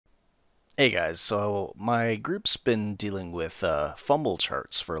Hey guys, so my group's been dealing with fumble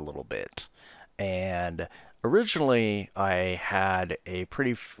charts for a little bit, and originally I had a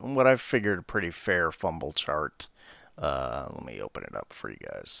what I figured pretty fair fumble chart. Let me open it up for you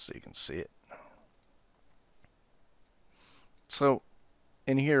guys so you can see it. So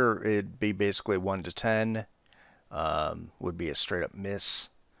in here it'd be basically 1 to 10 would be a straight up miss.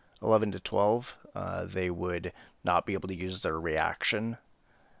 11 to 12 they would not be able to use their reaction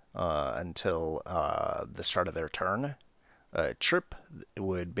until the start of their turn. Trip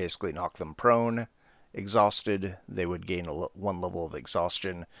would basically knock them prone. Exhausted, they would gain one level of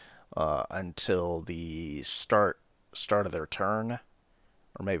exhaustion until the start of their turn,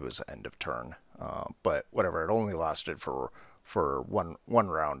 or maybe it was the end of turn. But whatever, it only lasted for one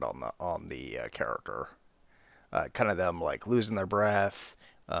round on the character. Kind of them like losing their breath,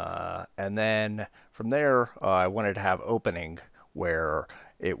 and then from there, I wanted to have opening where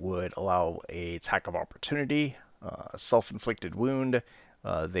it would allow a attack of opportunity, self-inflicted wound.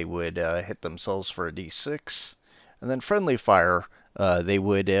 They would hit themselves for a d6, and then friendly fire. They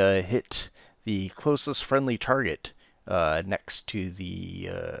would hit the closest friendly target next to the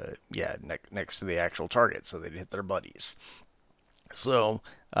next to the actual target, so they'd hit their buddies. So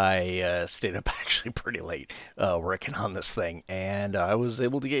I stayed up actually pretty late working on this thing, and I was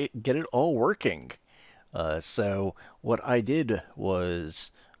able to get it all working. So what I did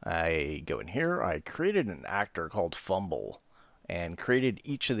was I go in here, I created an actor called Fumble, and created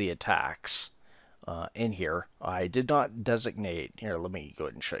each of the attacks in here. I did not designate, here, let me go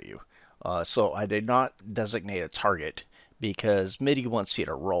ahead and show you. So I did not designate a target because MIDI wants you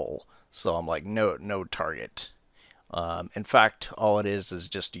to roll. So I'm like, no target. In fact, all it is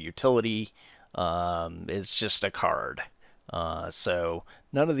just a utility. It's just a card. So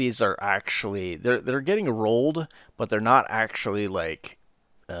none of these are actually they're getting rolled, but they're not actually like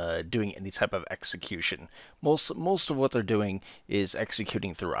doing any type of execution. Most of what they're doing is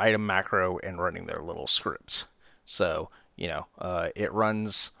executing through item macro and running their little scripts. So it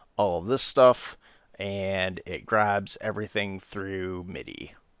runs all of this stuff and it grabs everything through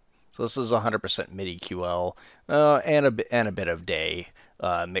MIDI. So this is 100% Midi-Qol and a bit of DAE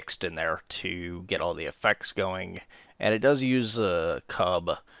mixed in there to get all the effects going, and it does use a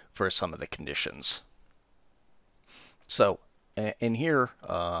Cub for some of the conditions. So in here,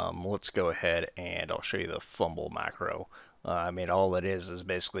 let's go ahead and I'll show you the fumble macro. I mean, all it is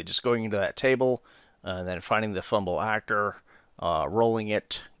basically just going into that table and then finding the fumble actor, rolling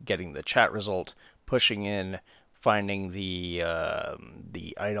it, getting the chat result, pushing in, finding the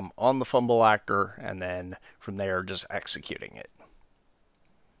item on the fumble actor, and then from there just executing it.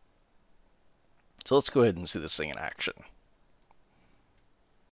 So let's go ahead and see this thing in action.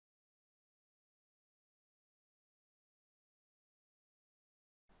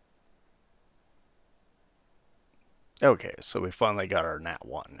 Okay, so we finally got our nat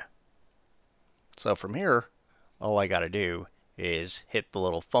 1. So from here, all I gotta do is hit the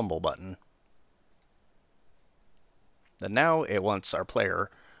little fumble button. And now it wants our player,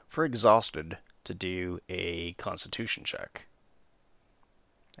 for exhausted, to do a constitution check.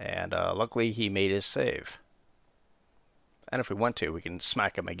 And luckily he made his save. And if we want to, we can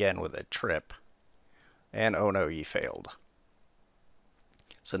smack him again with a trip. And oh no, he failed.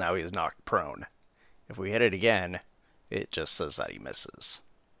 So now he is knocked prone. If we hit it again, it just says that he misses.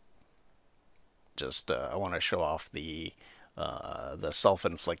 Just I want to show off the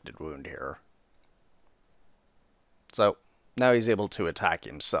self-inflicted wound here. So now he's able to attack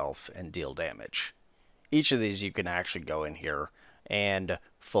himself and deal damage. Each of these you can actually go in here and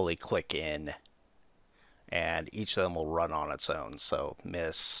fully click in, and each of them will run on its own. So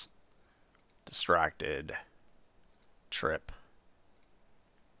miss, distracted, trip,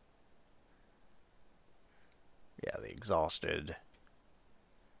 yeah, the exhausted.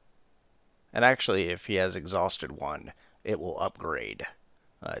 And actually, if he has exhausted 1, it will upgrade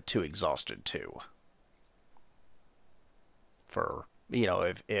to exhausted 2. For,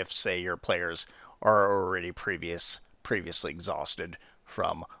 if say your players are already previously exhausted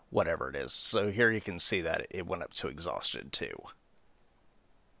from whatever it is. So here you can see that it went up to exhausted 2.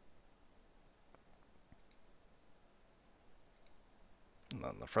 And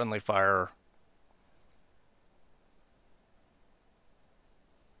then the friendly fire.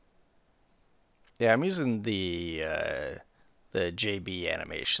 Yeah, I'm using the JB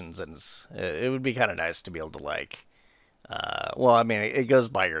animations, and it would be kind of nice to be able to like, well, I mean, it goes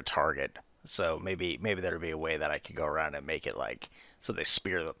by your target, so maybe there'd be a way that I could go around and make it like so they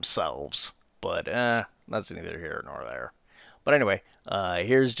spear themselves, but that's neither here nor there. But anyway,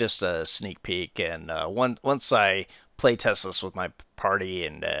 here's just a sneak peek, and once I play test this with my party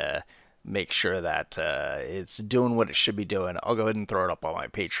and make sure that it's doing what it should be doing, I'll go ahead and throw it up on my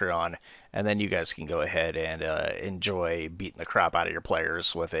Patreon, and then you guys can go ahead and enjoy beating the crap out of your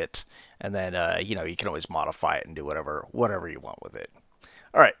players with it. And then you know, you can always modify it and do whatever you want with it.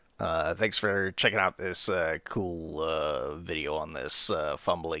 All right. Thanks for checking out this cool video on this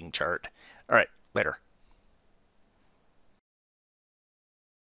fumbling chart. All right.